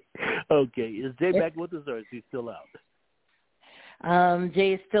 Okay. Is Jay back with us, or is he still out?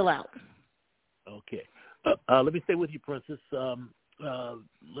 Jay is still out. Okay. Let me stay with you, Princess.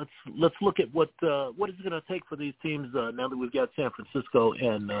 Let's look at what is it going to take for these teams now that we've got San Francisco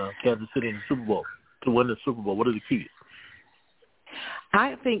and Kansas City in the Super Bowl to win the Super Bowl. What are the keys?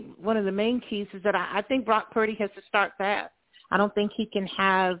 I think one of the main keys is that I think Brock Purdy has to start fast. I don't think he can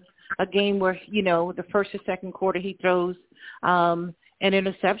have a game where, the first or second quarter he throws an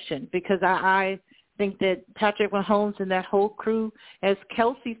interception, because I think that Patrick Mahomes and that whole crew, as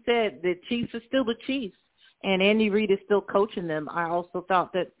Kelsey said, the Chiefs are still the Chiefs, and Andy Reid is still coaching them. I also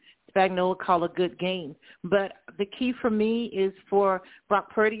thought that Spagnuolo called a good game. But the key for me is for Brock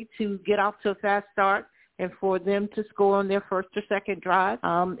Purdy to get off to a fast start and for them to score on their first or second drive.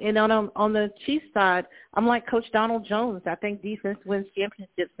 And on the Chiefs side, I'm like Coach Donald Jones. I think defense wins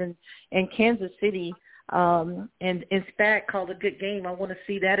championships in Kansas City. And Spag called a good game. I want to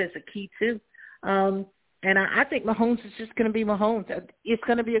see that as a key too. And I think Mahomes is just going to be Mahomes. It's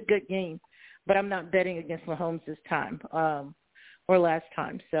going to be a good game, but I'm not betting against Mahomes this time or last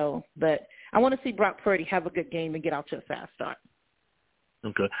time. But I want to see Brock Purdy have a good game and get out to a fast start.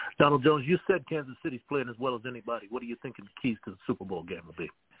 Okay. Donald Jones, you said Kansas City's playing as well as anybody. What do you think the keys to the Super Bowl game will be?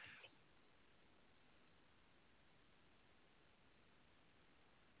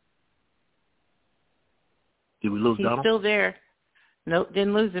 Did we lose Donald? He's still there. Nope,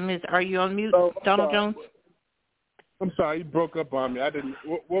 didn't lose him. Are you on mute, Donald Jones? I'm sorry, you broke up on me. I didn't.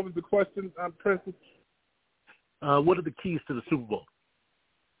 What was the question, Princess? What are the keys to the Super Bowl?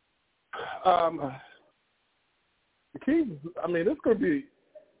 The keys, it's going to be.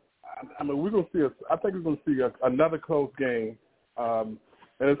 We're going to see. I think we're going to see another close game, and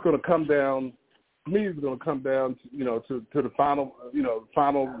it's going to come down. For me, it's going to come down, to the final,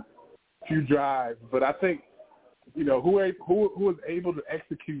 final few drives. But I think, who is able to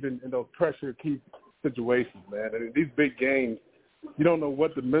execute in those pressure key situations, man. And these big games, you don't know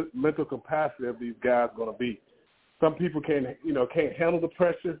what the mental capacity of these guys are going to be. Some people can't handle the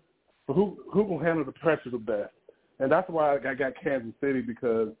pressure, but who can handle the pressure the best? And that's why I got Kansas City,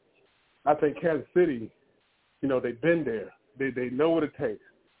 because I think Kansas City, they've been there. They know what it takes.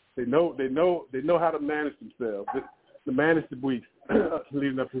 They know how to manage themselves, to manage the weeks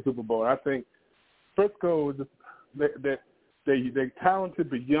leading up to the Super Bowl. I think Frisco, they're talented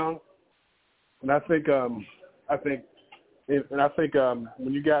but young, and I think when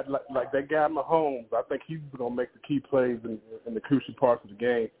you got like that guy Mahomes, I think he's going to make the key plays in the crucial parts of the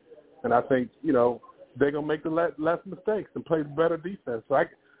game, and I think they're going to make the less mistakes and play better defense. So I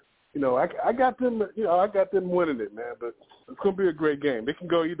got them. I got them winning it, man. But it's going to be a great game. It can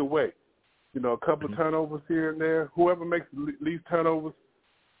go either way. A couple of turnovers here and there. Whoever makes the least turnovers,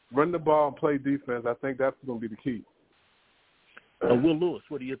 run the ball and play defense. I think that's going to be the key. Will Lewis,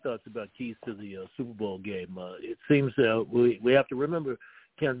 what are your thoughts about keys to the Super Bowl game? It seems we have to remember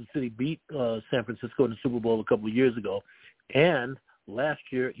Kansas City beat San Francisco in the Super Bowl a couple of years ago, and last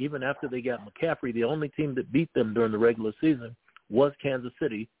year, even after they got McCaffrey, the only team that beat them during the regular season was Kansas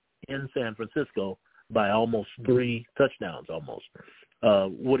City in San Francisco by almost 3 touchdowns, almost.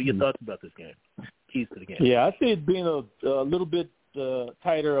 What are your thoughts about this game? Keys to the game. Yeah, I see it being a little bit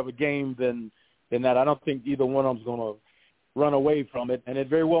tighter of a game than that. I don't think either one of them's going to run away from it, and it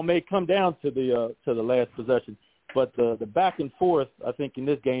very well may come down to the last possession. But the back and forth, I think, in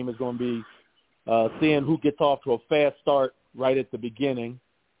this game is going to be seeing who gets off to a fast start right at the beginning.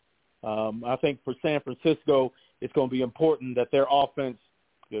 I think for San Francisco, it's going to be important that their offense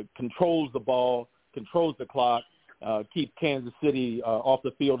controls the ball, controls the clock, keep Kansas City off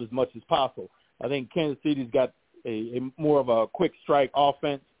the field as much as possible. I think Kansas City's got a more of a quick strike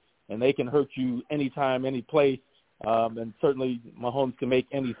offense, and they can hurt you anytime, any place. And certainly Mahomes can make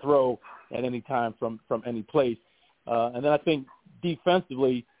any throw at any time from any place. And then I think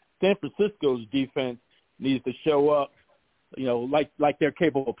defensively, San Francisco's defense needs to show up, like they're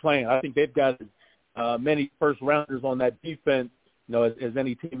capable of playing. I think they've got many first-rounders on that defense as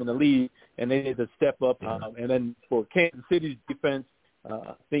any team in the league, and they need to step up. And then for Kansas City's defense,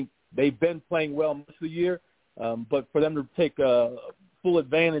 I think they've been playing well most of the year, but for them to take full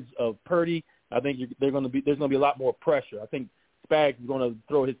advantage of Purdy, I think there's going to be a lot more pressure. I think Spags is going to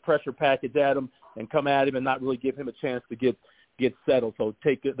throw his pressure package at him and come at him and not really give him a chance to get settled. So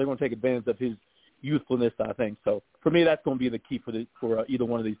they're going to take advantage of his youthfulness, I think. So for me, that's going to be the key for either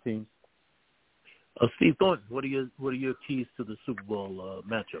one of these teams. Steve Thornton, what are your keys to the Super Bowl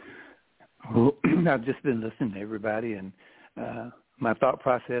matchup? Well, I've just been listening to everybody, and my thought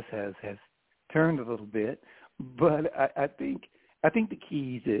process has turned a little bit. But I think the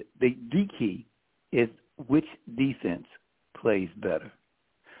key is which defense plays better.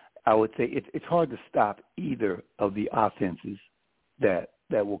 I would say it's hard to stop either of the offenses that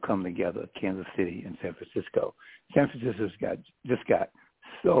will come together, Kansas City and San Francisco. San Francisco's just got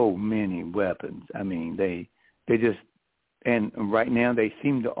so many weapons. I mean, they just – and right now they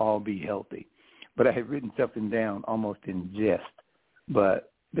seem to all be healthy. But I had written something down almost in jest.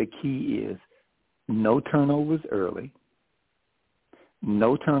 But the key is no turnovers early,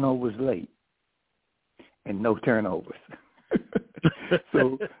 no turnovers late, and no turnovers.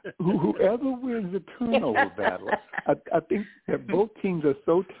 So whoever wins the turnover battle, I think that both teams are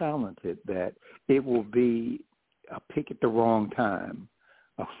so talented that it will be a pick at the wrong time,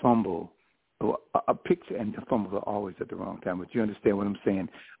 a fumble, a pick, and the fumbles are always at the wrong time. But you understand what I'm saying?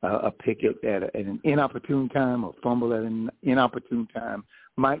 A pick at an inopportune time, or fumble at an inopportune time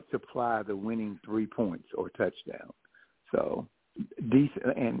might supply the winning 3 points or touchdown. So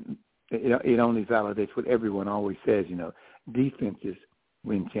and it only validates what everyone always says, defenses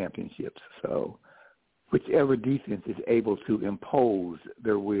win championships. So whichever defense is able to impose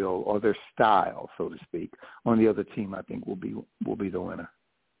their will or their style, so to speak, on the other team, I think will be the winner.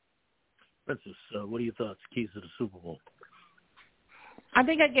 Princess, what are your thoughts? Keys to the Super Bowl? I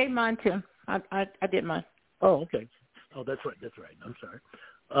think I gave mine too. I did mine. Oh, okay. Oh, that's right. I'm sorry.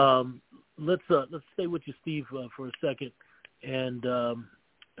 Let's stay with you, Steve, for a second, and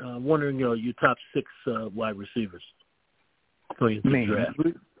wondering, your top 6 wide receivers going into the draft.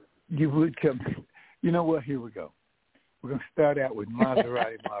 You would come. You know what? Here we go. We're going to start out with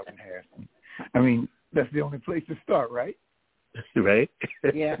Maserati Marvin Harrison. I mean, that's the only place to start, right? Right.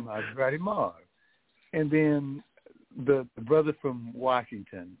 Yeah. Maserati Marv. And then the brother from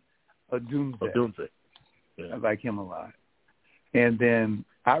Washington, Odunze. Yeah. I like him a lot. And then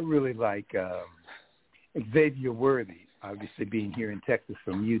I really like Xavier Worthy, obviously being here in Texas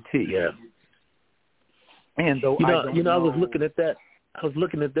from UT. Yeah. And though I was looking at that.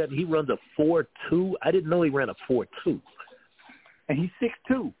 And he runs a 4.2. I didn't know he ran a 4.2. And he's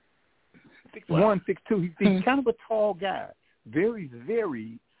 6'2". 6'1", Wow. 6'2". He's kind of a tall guy. Very,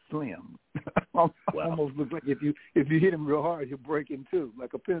 very slim. Almost looks like if you hit him real hard, he'll break in two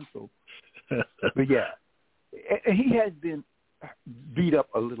like a pencil. But yeah, and he has been beat up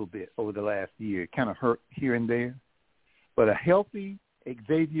a little bit over the last year, kind of hurt here and there. But a healthy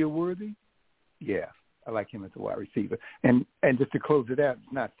Xavier Worthy, yeah, I like him as a wide receiver. And just to close it out,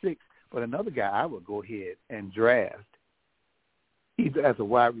 it's not 6, but another guy I would go ahead and draft either as a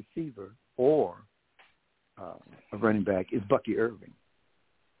wide receiver or a running back is Bucky Irving.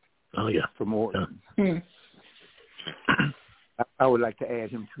 Oh, yeah. From Oregon. Yeah. I would like to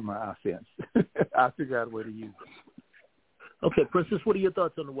add him to my offense. I'll figure out a way to use him. Okay, Princess, what are your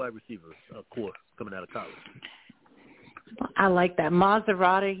thoughts on the wide receiver core coming out of college? I like that.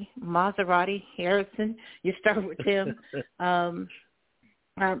 Maserati Harrison. You start with him.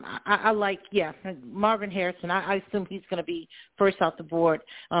 I like, Marvin Harrison. I assume he's going to be first off the board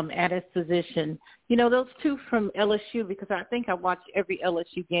at his position. Those two from LSU, because I think I watched every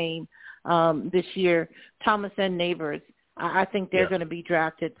LSU game this year, Thomas and Neighbors. I think they're going to be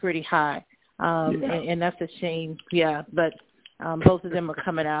drafted pretty high, and that's a shame. Yeah, but both of them are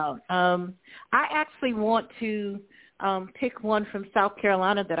coming out. I actually want to pick one from South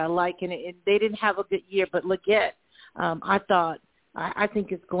Carolina that I like, and they didn't have a good year, but Leggett, I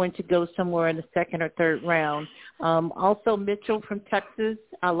think it's going to go somewhere in the second or third round. Also, Mitchell from Texas,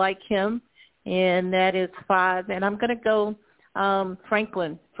 I like him, and that is 5. And I'm going to go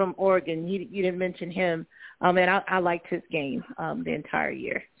Franklin from Oregon. You didn't mention him, and I liked his game the entire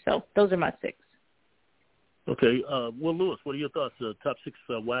year. So those are my 6. Okay. Will Lewis, what are your thoughts? Top 6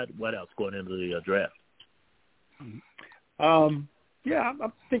 wideouts going into the draft? I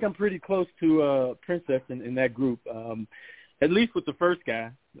think I'm pretty close to Princess in that group. At least with the first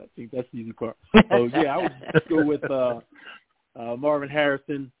guy. I think that's the easy part. So, I would go with Marvin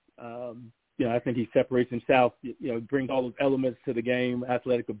Harrison. I think he separates himself, brings all those elements to the game,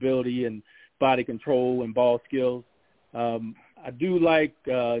 athletic ability and body control and ball skills. I do like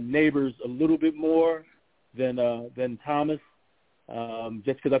Neighbors a little bit more than Thomas,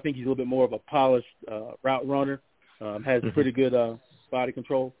 just because I think he's a little bit more of a polished route runner, has pretty good body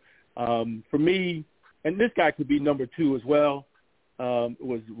control. For me, and this guy could be number 2 as well,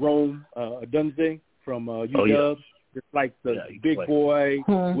 was Rome Odunze from UW. Just like the big boy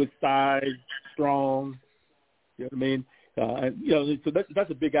with size, strong. You know what I mean? So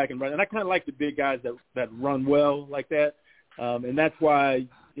that's a big guy can run, and I kind of like the big guys that run well like that. And that's why,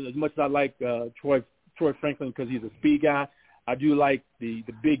 as much as I like Troy Franklin because he's a speed guy, I do like the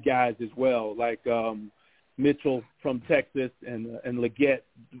big guys as well, like Mitchell from Texas and Leggett,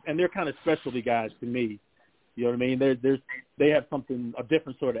 and they're kind of specialty guys to me. You know what I mean? They have a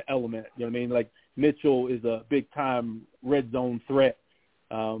different sort of element. You know what I mean? Like Mitchell is a big time red zone threat.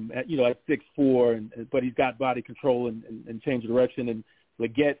 At 6'4", but he's got body control and change of direction. And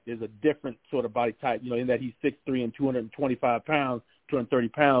Leggett is a different sort of body type. In that he's 6'3" and 225 pounds, 230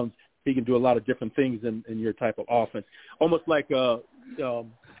 pounds. He can do a lot of different things in your type of offense. Almost like like our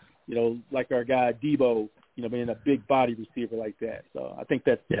guy Debo. Being a big body receiver like that. So I think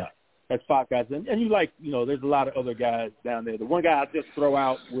that's 5 guys. And you there's a lot of other guys down there. The one guy I just throw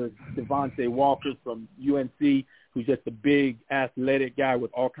out was Devontae Walker from UNC, who's just a big, athletic guy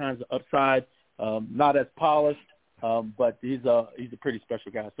with all kinds of upside. Not as polished, but he's a pretty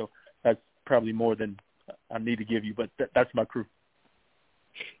special guy. So that's probably more than I need to give you, but that's my crew.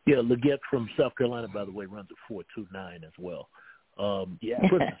 Yeah, Leggett from South Carolina, by the way, runs a 4.29 as well.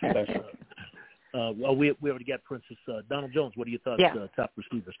 We already got Princess. Donald Jones, what are your thoughts, top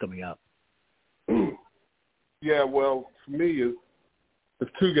receivers coming out? Yeah, well, for me,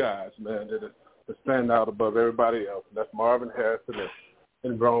 it's 2 guys, man, that stand out above everybody else. And that's Marvin Harrison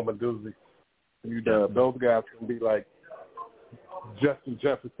and Rome Odunze. Those guys can be like Justin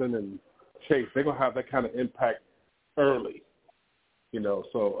Jefferson and Chase. They're going to have that kind of impact early,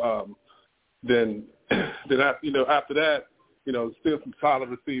 So then after that, still some solid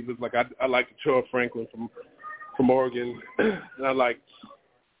receivers. Like I like Troy Franklin from Oregon, and I like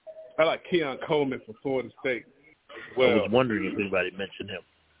Keon Coleman from Florida State as well. I was wondering if anybody mentioned him.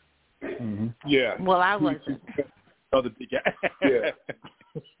 Mm-hmm. Yeah. Well, I wasn't. Other big guy. Yeah.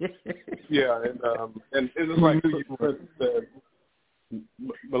 Yeah, and it's like you said,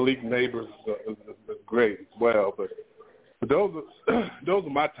 Malik Neighbors is great as well. But those are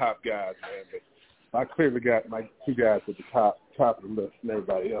my top guys, man. But I clearly got my 2 guys at the top of the list and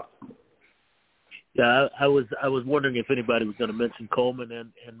everybody else. Yeah, I was wondering if anybody was going to mention Coleman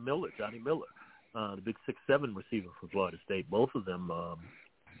and Miller, Johnny Miller, the big 6'7" receiver from Florida State. Both of them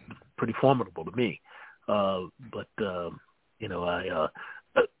pretty formidable to me. You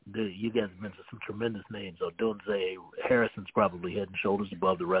guys mentioned some tremendous names. Odunze, Harrison's probably head and shoulders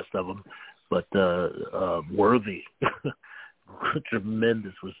above the rest of them, but Worthy,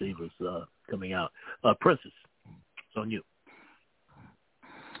 tremendous receivers coming out. Princess, it's on you.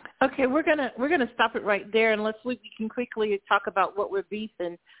 Okay, we're gonna stop it right there, unless we can quickly talk about what we're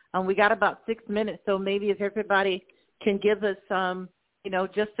beefing. We got about 6 minutes, so maybe if everybody can give us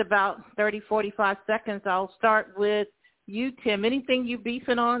just about 30, 45 seconds. I'll start with you, Tim. Anything you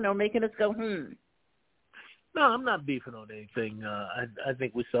beefing on or making us go, No, I'm not beefing on anything. I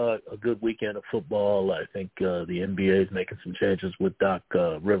think we saw a good weekend of football. I think the NBA is making some changes with Doc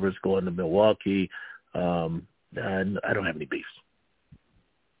Rivers going to Milwaukee. And I don't have any beefs.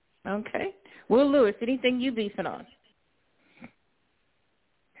 Okay. Will Lewis, anything you beefing on?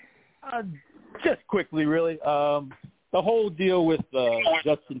 Just quickly, really. The whole deal with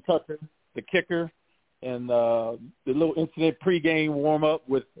Justin Tucker, the kicker, and the little incident pregame warm-up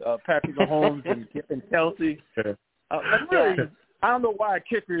with Patrick Mahomes and Kelsey. I don't know why a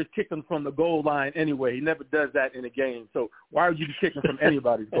kicker is kicking from the goal line anyway. He never does that in a game. So why would you be kicking from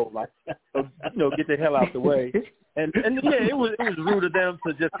anybody's goal line? So, get the hell out the way. And it was rude of them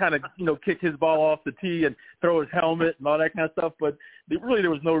to just kind of, kick his ball off the tee and throw his helmet and all that kind of stuff. But there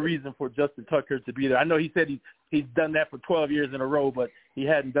was no reason for Justin Tucker to be there. I know he said he's done that for 12 years in a row, but he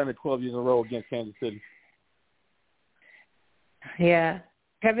hadn't done it 12 years in a row against Kansas City. Yeah.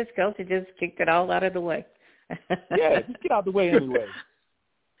 Travis Kelce just kicked it all out of the way. Yeah, just get out of the way anyway.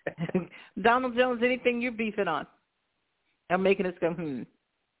 Donald Jones, anything you're beefing on? I'm making us go,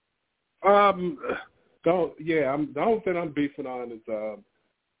 The only thing I'm beefing on is, I'm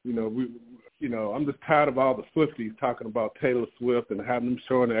just tired of all the Swifties talking about Taylor Swift and having them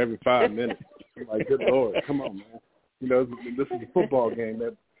showing it every 5 minutes. Like, good Lord, come on, man. This is a football game.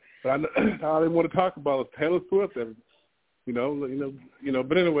 But I know all they want to talk about is Taylor Swift.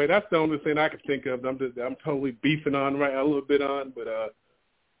 But anyway, that's the only thing I can think of. I'm totally beefing on a little bit on, but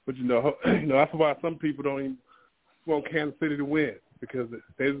that's why some people don't even want Kansas City to win because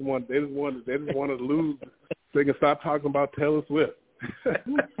they just want to lose so they can stop talking about Taylor Swift.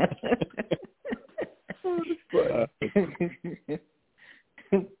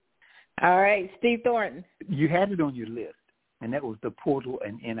 All right, Steve Thornton. You had it on your list, and that was the portal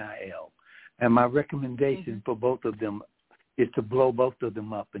and NIL. And my recommendation for both of them is to blow both of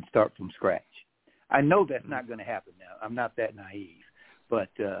them up and start from scratch. I know that's not going to happen now. I'm not that naive. But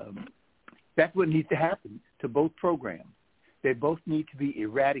that's what needs to happen to both programs. They both need to be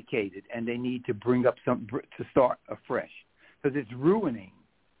eradicated, and they need to bring up something to start afresh because it's ruining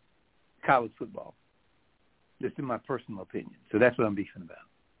college football. This is my personal opinion. So that's what I'm beefing about.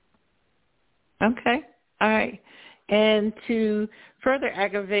 Okay. All right. And to further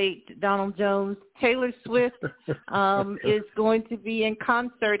aggravate Donald Jones, Taylor Swift is going to be in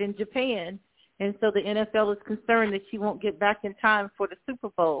concert in Japan. And so the NFL is concerned that she won't get back in time for the Super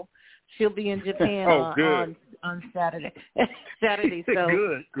Bowl. She'll be in Japan on Saturday. So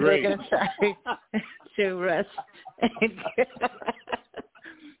good, great. They're going to try to rush and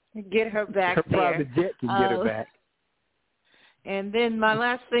get her back her there. Her private jet can get her back. And then my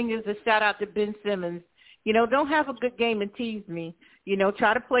last thing is a shout-out to Ben Simmons. Don't have a good game and tease me.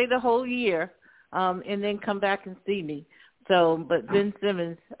 Try to play the whole year and then come back and see me. So, but Ben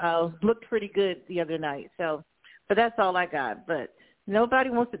Simmons looked pretty good the other night. So, but that's all I got. But nobody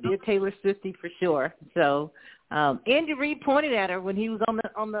wants to be a Taylor Swiftie for sure. So, Andy Reid pointed at her when he was on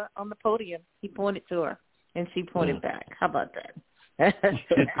the podium. He pointed to her, and she pointed back. How about that?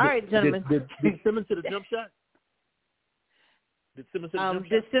 All right, gentlemen. Did Simmons hit a jump shot? Did Simmons hit a jump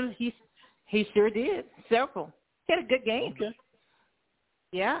shot? He sure did. Several. He had a good game. Okay.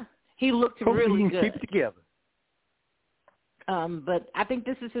 Yeah, he looked Hopefully really he good. Keep it together. But I think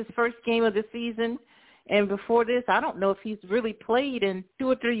this is his first game of the season. And before this, I don't know if he's really played in 2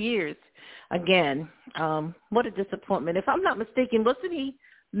 or 3 years. Again, what a disappointment. If I'm not mistaken, wasn't he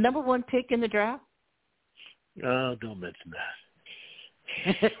number 1 pick in the draft? Don't mention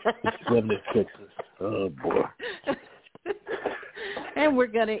that. 76ers. Oh, boy. And we're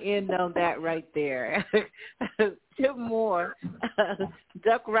going to end on that right there. Tim Moore,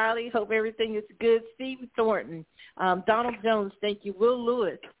 Duck Riley, hope everything is good. Steve Thornton, Donald Jones, thank you. Will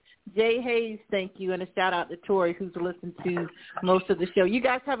Lewis, Jay Hayes, thank you. And a shout-out to Tori, who's listened to most of the show. You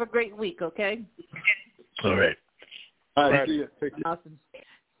guys have a great week, okay? All right. All right. Awesome.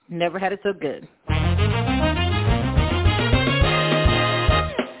 Never had it so good.